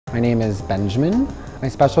My name is Benjamin. My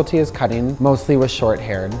specialty is cutting, mostly with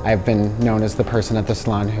short-haired. I've been known as the person at the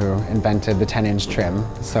salon who invented the 10-inch trim,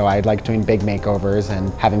 so I like doing big makeovers and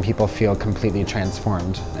having people feel completely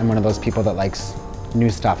transformed. I'm one of those people that likes new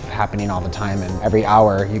stuff happening all the time, and every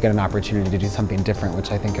hour you get an opportunity to do something different,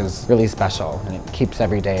 which I think is really special, and it keeps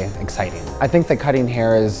every day exciting. I think that cutting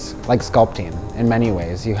hair is like sculpting in many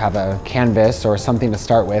ways. You have a canvas or something to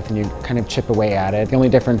start with and you kind of chip away at it. The only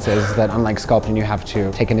difference is that unlike sculpting, you have to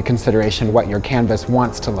take into consideration what your canvas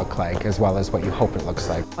wants to look like as well as what you hope it looks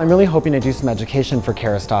like. I'm really hoping to do some education for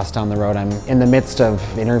Kerastase down the road. I'm in the midst of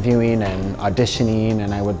interviewing and auditioning,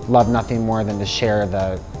 and I would love nothing more than to share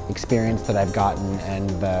the experience that I've gotten and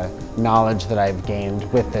the knowledge that I've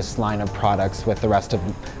gained with this line of products with the rest of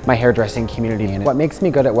my hairdressing community. And what makes me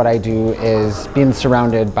good at what I do is being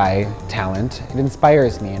surrounded by talent. It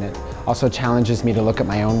inspires me, and it also challenges me to look at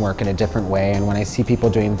my own work in a different way. And when I see people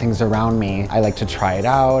doing things around me, I like to try it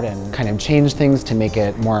out and kind of change things to make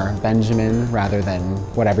it more Benjamin rather than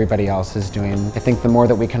what everybody else is doing. I think the more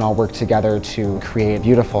that we can all work together to create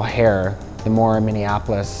beautiful hair, the more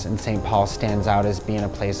Minneapolis and St. Paul stands out as being a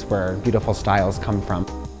place where beautiful styles come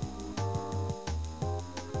from.